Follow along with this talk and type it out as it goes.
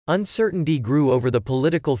Uncertainty grew over the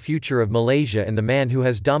political future of Malaysia and the man who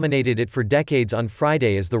has dominated it for decades on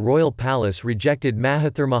Friday as the royal palace rejected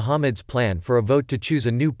Mahathir Mohamad's plan for a vote to choose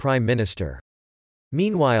a new prime minister.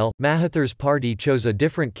 Meanwhile, Mahathir's party chose a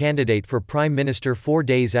different candidate for prime minister 4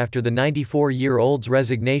 days after the 94-year-old's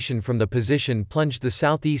resignation from the position plunged the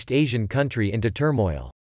Southeast Asian country into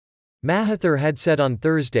turmoil. Mahathir had said on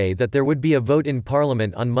Thursday that there would be a vote in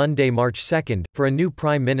parliament on Monday, March 2, for a new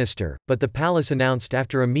prime minister, but the palace announced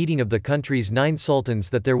after a meeting of the country's 9 sultans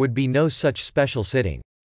that there would be no such special sitting.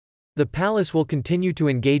 The palace will continue to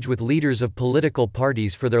engage with leaders of political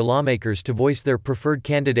parties for their lawmakers to voice their preferred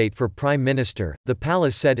candidate for prime minister, the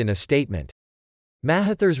palace said in a statement.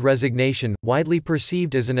 Mahathir's resignation, widely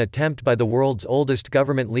perceived as an attempt by the world's oldest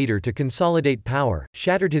government leader to consolidate power,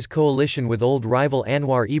 shattered his coalition with old rival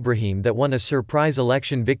Anwar Ibrahim that won a surprise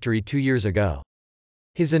election victory 2 years ago.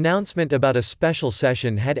 His announcement about a special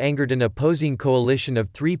session had angered an opposing coalition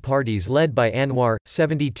of 3 parties led by Anwar,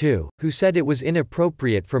 72, who said it was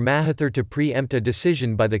inappropriate for Mahathir to preempt a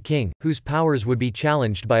decision by the king, whose powers would be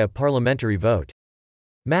challenged by a parliamentary vote.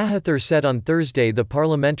 Mahathir said on Thursday the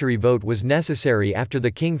parliamentary vote was necessary after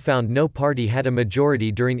the king found no party had a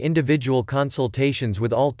majority during individual consultations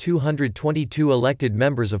with all 222 elected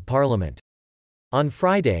members of parliament. On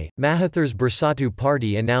Friday, Mahathir's Bersatu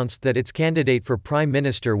party announced that its candidate for prime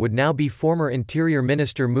minister would now be former Interior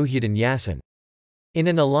Minister Muhyiddin Yassin. In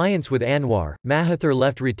an alliance with Anwar, Mahathir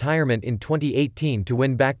left retirement in 2018 to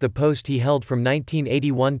win back the post he held from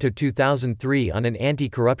 1981 to 2003 on an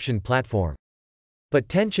anti-corruption platform. But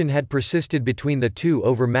tension had persisted between the two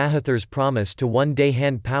over Mahathir's promise to one day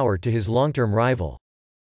hand power to his long-term rival.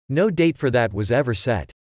 No date for that was ever set.